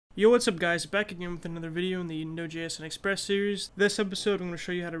Yo, what's up guys, back again with another video in the Node.js and Express series. This episode I'm going to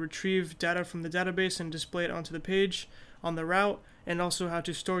show you how to retrieve data from the database and display it onto the page on the route, and also how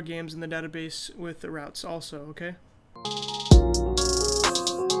to store games in the database with the routes also, okay?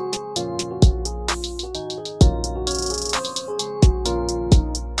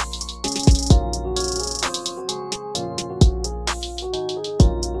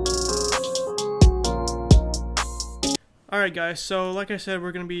 Alright guys, so like I said,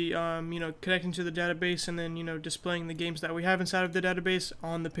 we're going to be connecting to the database and then displaying the games that we have inside of the database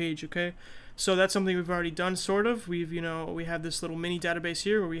on the page, okay? So that's something we've already done, sort of. We have this little mini database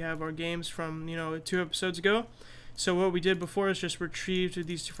here where we have our games from 2 episodes ago. So what we did before is just retrieved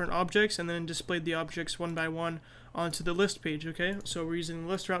these different objects and then displayed the objects one by one onto the list page, okay? So we're using the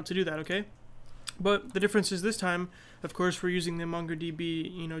list route to do that, okay? But the difference is this time, of course, we're using the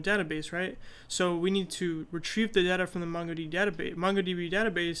MongoDB, database, right? So we need to retrieve the data from the MongoDB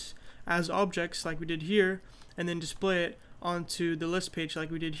database as objects, like we did here, and then display it onto the list page, like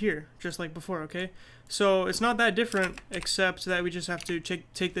we did here, just like before, okay? So it's not that different, except that we just have to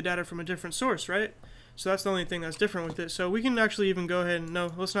take the data from a different source, right? So that's the only thing that's different with it. So we can actually even go ahead and,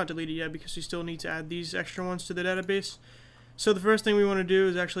 no, let's not delete it yet, because we still need to add these extra ones to the database. So the first thing we want to do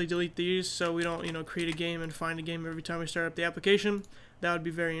is actually delete these, so we don't create a game and find a game every time we start up the application. That would be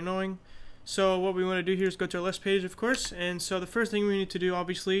very annoying. So what we want to do here is go to our list page, of course. And so the first thing we need to do,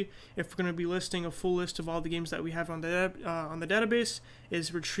 obviously, if we're going to be listing a full list of all the games that we have on the database,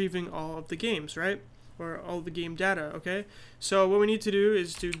 is retrieving all of the games, right? Or all of the game data, okay? So what we need to do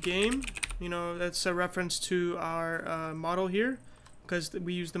is do game. That's a reference to our model here, because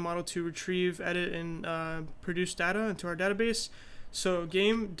we use the model to retrieve, edit, and produce data into our database. So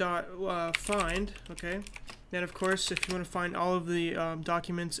game.find, okay? Then of course, if you want to find all of the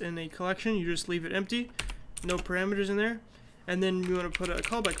documents in a collection, you just leave it empty, no parameters in there. And then you want to put a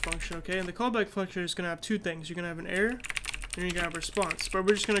callback function, okay? And the callback function is going to have two things. You're going to have an error, and you're going to have a response. But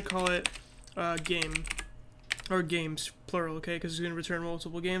we're just going to call it game, or games, plural, okay? Because it's going to return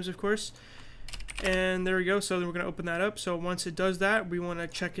multiple games, of course. And there we go. So then we're going to open that up. So once it does that, we want to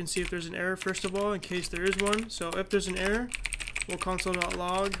check and see if there's an error first of all, in case there is one. So if there's an error, we'll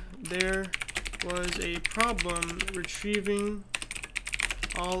console.log there was a problem retrieving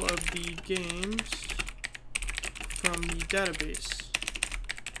all of the games from the database.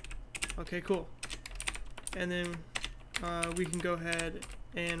 Okay, cool. And then we can go ahead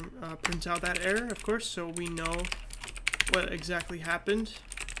and print out that error, of course, so we know what exactly happened.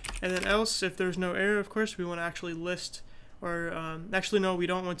 And then else, if there's no error, of course, we want to actually list, or actually no, we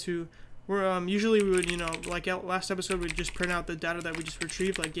don't want to. We're usually we would like last episode, we'd just print out the data that we just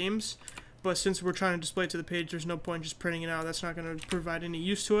retrieved, like games. But since we're trying to display it to the page, there's no point just printing it out. That's not going to provide any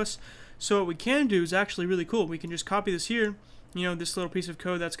use to us. So what we can do is actually really cool. We can just copy this here, this little piece of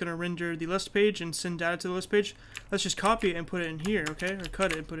code that's going to render the list page and send data to the list page. Let's just copy it and put it in here, okay? Or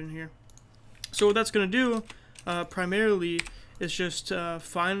cut it and put it in here. So what that's going to do primarily is just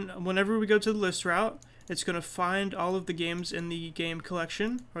find, whenever we go to the list route, it's going to find all of the games in the game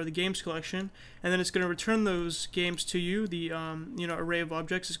collection, or the games collection, and then it's going to return those games to you. The array of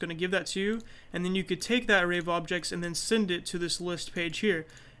objects is going to give that to you, and then you could take that array of objects and then send it to this list page here.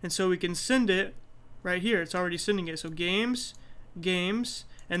 And so we can send it right here. It's already sending it. So games,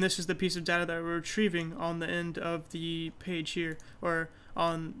 and this is the piece of data that we're retrieving on the end of the page here, or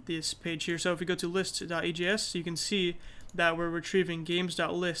on this page here. So if we go to list.ejs, you can see that we're retrieving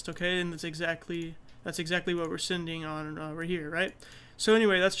games.list, okay? And that's exactly what we're sending on right here, right? So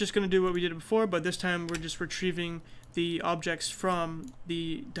anyway, that's just going to do what we did before, but this time we're just retrieving the objects from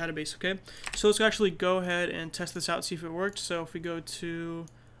the database, okay? So let's actually go ahead and test this out, see if it worked. So if we go to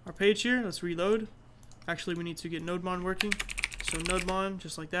our page here, let's reload. Actually, we need to get nodemon working. So nodemon,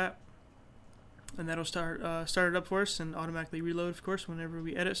 just like that. And that'll start it up for us and automatically reload, of course, whenever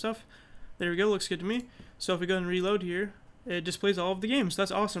we edit stuff. There we go, looks good to me. So if we go and reload here, it displays all of the games. That's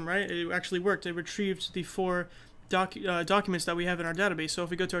awesome, right? It actually worked. It retrieved the 4 documents that we have in our database. So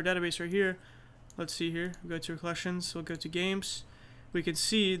if we go to our database right here, let's see here, we go to our collections, we'll go to games, we can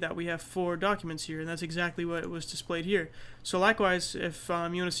see that we have 4 documents here, and that's exactly what was displayed here. So likewise, if you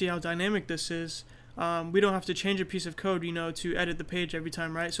want to see how dynamic this is, we don't have to change a piece of code, to edit the page every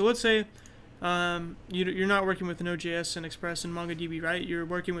time, right? So let's say you're not working with Node.js and Express and MongoDB, right? You're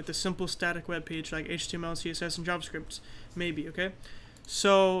working with a simple static web page like HTML, CSS, and JavaScript, maybe, okay?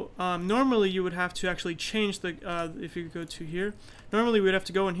 So normally you would have to actually change the, if you go to here, normally we would have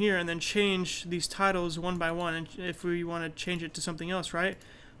to go in here and then change these titles one by one, and if we want to change it to something else, right?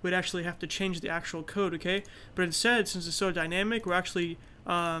 We'd actually have to change the actual code, okay? But instead, since it's so dynamic, we're actually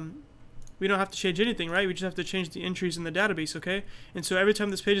we don't have to change anything, right? We just have to change the entries in the database, okay? And so every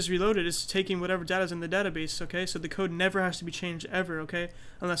time this page is reloaded, it's taking whatever data is in the database, okay? So the code never has to be changed ever, okay?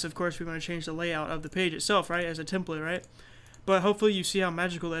 Unless, of course, we want to change the layout of the page itself, right, as a template, right? But hopefully you see how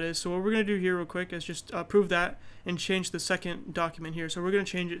magical that is. So what we're going to do here real quick is just prove that and change the second document here. So we're going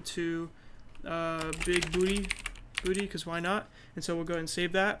to change it to big booty, because why not? And so we'll go ahead and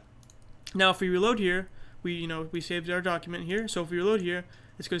save that. Now if we reload here, we saved our document here. So if we reload here,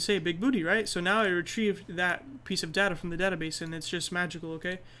 it's going to say big booty, right? So now I retrieved that piece of data from the database, and it's just magical,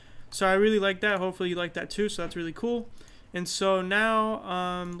 okay? So I really like that. Hopefully you like that too, so that's really cool. And so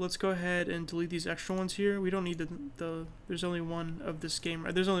now let's go ahead and delete these extra ones here. We don't need there's only one of this game,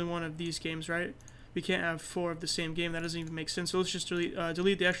 right? There's only one of these games, right? We can't have 4 of the same game. That doesn't even make sense. So let's just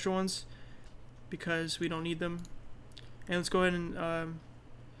delete the extra ones because we don't need them. And let's go ahead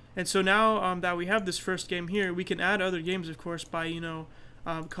and so now that we have this first game here, we can add other games, of course, by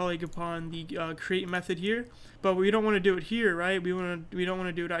calling upon the create method here. But we don't want to do it here, right? We don't want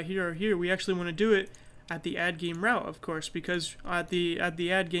to do it out here or here. We actually want to do it at the add game route, of course, because at the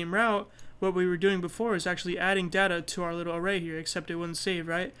add game route, what we were doing before is actually adding data to our little array here, except it wasn't saved,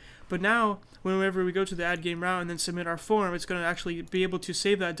 right? But now, whenever we go to the add game route and then submit our form, it's going to actually be able to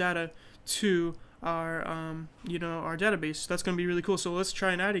save that data to our our database. That's going to be really cool. So let's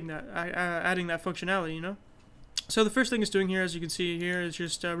try and adding that functionality, So the first thing it's doing here, as you can see here, is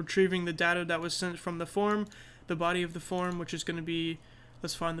just retrieving the data that was sent from the form, the body of the form, which is going to be,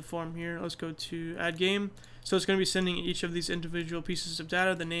 let's find the form here. Let's go to add game. So it's going to be sending each of these individual pieces of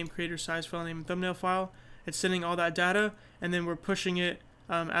data, the name, creator, size, file name, and thumbnail file. It's sending all that data, and then we're pushing it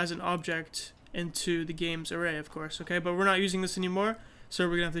as an object into the game's array, of course, okay? But we're not using this anymore, so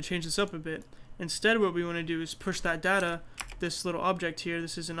we're going to have to change this up a bit. Instead, what we want to do is push that data, this little object here,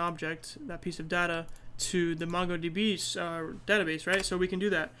 this is an object, that piece of data, to the MongoDB database, right? So we can do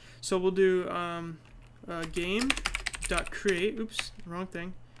that. So we'll do game.create, oops, wrong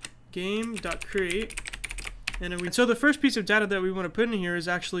thing, game.create, and so the first piece of data that we want to put in here is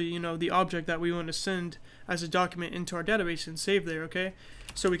actually, the object that we want to send as a document into our database and save there, okay?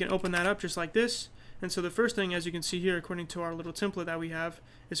 So we can open that up just like this. And so the first thing, as you can see here, according to our little template that we have,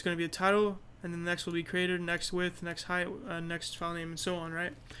 is going to be a title, and then the next will be creator, next width, next height, next file name, and so on,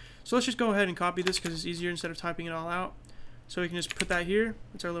 right? So let's just go ahead and copy this because it's easier instead of typing it all out. So we can just put that here.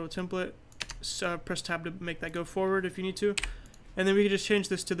 It's our little template. So press tab to make that go forward if you need to. And then we can just change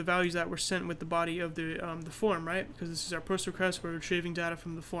this to the values that were sent with the body of the form, right? Because this is our post request. We're retrieving data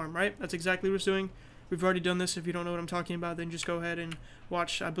from the form, right? That's exactly what it's doing. We've already done this. If you don't know what I'm talking about, then just go ahead and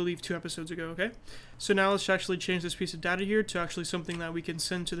watch, I believe, 2 episodes ago, okay? So now let's actually change this piece of data here to actually something that we can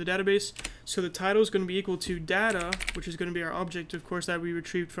send to the database. So the title is going to be equal to data, which is going to be our object, of course, that we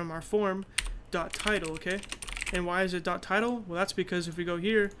retrieved from our form, dot title, okay? And why is it dot title? Well, that's because if we go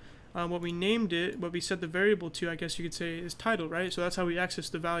here, what we named it, what we set the variable to, I guess you could say, is title, right? So that's how we access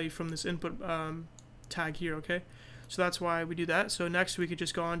the value from this input tag here, okay? So that's why we do that. So next we could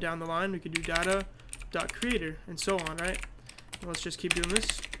just go on down the line. We could do data.creator and so on, right? And let's just keep doing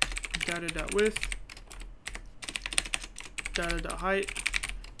this. Data.width, data.height,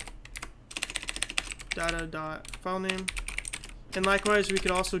 data.file name. And likewise, we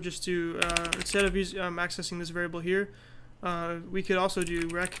could also just do, instead of accessing this variable here, we could also do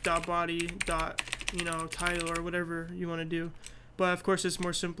rec.body. Title or whatever you want to do. But of course, it's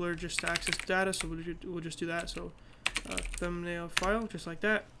more simpler just to access data, so we'll just do that. So thumbnail file, just like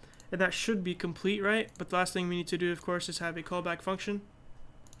that. And that should be complete, right? But the last thing we need to do, of course, is have a callback function.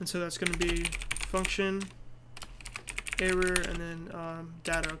 And so that's going to be function error and then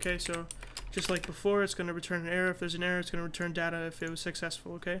data, okay? So just like before, it's going to return an error. If there's an error, it's going to return data if it was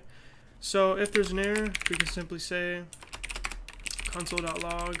successful, okay? So if there's an error, we can simply say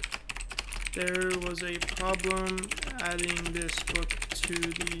console.log, there was a problem adding this book to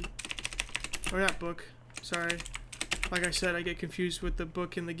the, or not book, sorry. Like I said, I get confused with the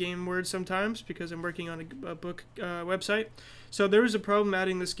book and the game words sometimes because I'm working on a book website. So there was a problem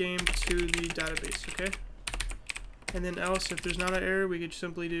adding this game to the database, okay? And then else, if there's not an error, we could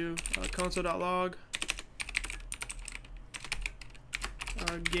simply do console.log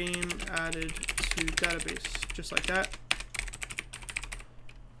game added to database, just like that.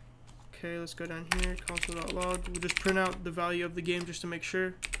 Okay, let's go down here, console.log. We'll just print out the value of the game just to make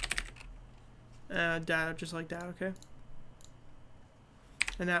sure. Data, just like that, okay?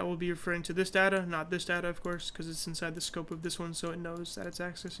 And that will be referring to this data, not this data, of course, because it's inside the scope of this one, so it knows that it's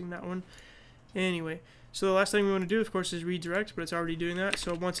accessing that one. Anyway, so the last thing we want to do, of course, is redirect, but it's already doing that.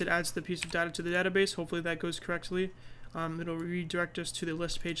 So once it adds the piece of data to the database, hopefully that goes correctly. It'll redirect us to the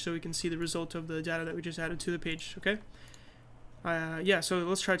list page so we can see the result of the data that we just added to the page, okay? Yeah, so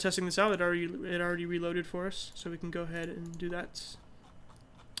let's try testing this out. It already reloaded for us, so we can go ahead and do that.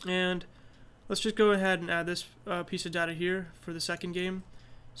 And let's just go ahead and add this piece of data here for the second game.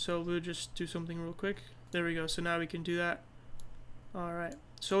 So we'll just do something real quick. There we go. So now we can do that. Alright,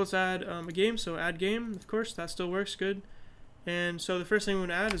 so let's add a game. So add game, of course, that still works good. And so the first thing we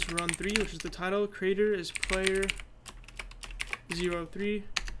want to add is run3, which is the title. Creator is player 03.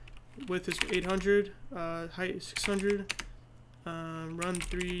 Width is 800. Height is 600.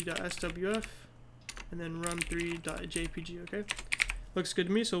 Run3.swf. And then run3.jpg, okay? Looks good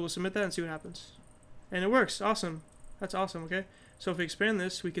to me, so we'll submit that and see what happens. And it works. Awesome. That's awesome, okay? So if we expand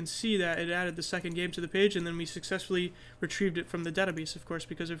this, we can see that it added the second game to the page, and then we successfully retrieved it from the database, of course,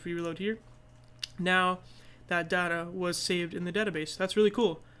 because if we reload here, now that data was saved in the database. That's really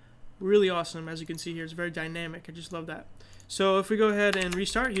cool. Really awesome. As you can see here, it's very dynamic. I just love that. So if we go ahead and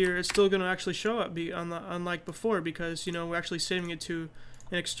restart here, it's still going to actually show up, unlike before, because, you know, we're actually saving it to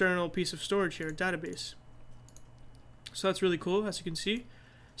an external piece of storage here, a database. So that's really cool, as you can see.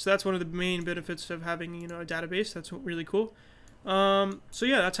 So that's one of the main benefits of having, you know, a database. That's really cool. So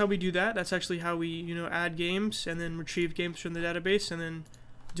yeah, that's how we do that. That's actually how we, you know, add games and then retrieve games from the database and then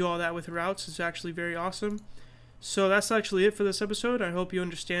do all that with routes. It's actually very awesome. So that's actually it for this episode. I hope you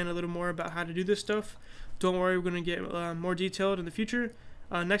understand a little more about how to do this stuff. Don't worry, we're going to get more detailed in the future.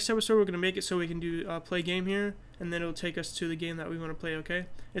 Next episode, we're going to make it so we can do play game here, and then it'll take us to the game that we want to play, okay?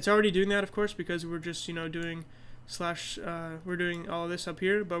 It's already doing that, of course, because we're just, you know, doing we're doing all of this up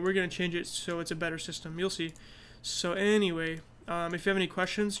here, but we're going to change it so it's a better system. You'll see. So anyway, if you have any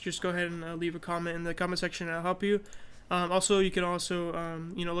questions, just go ahead and leave a comment in the comment section and I'll help you. Also, you can also,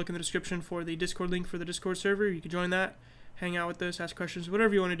 you know, look in the description for the Discord link for the Discord server. You can join that, hang out with us, ask questions,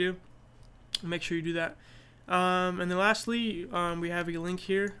 whatever you want to do. Make sure you do that. And then lastly, we have a link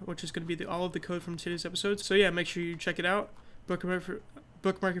here, which is going to be all of the code from today's episode. So yeah, make sure you check it out,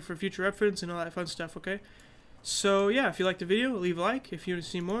 bookmark it for future reference and all that fun stuff, okay? So yeah, if you liked the video, leave a like. If you want to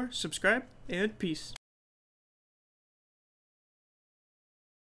see more, subscribe, and peace.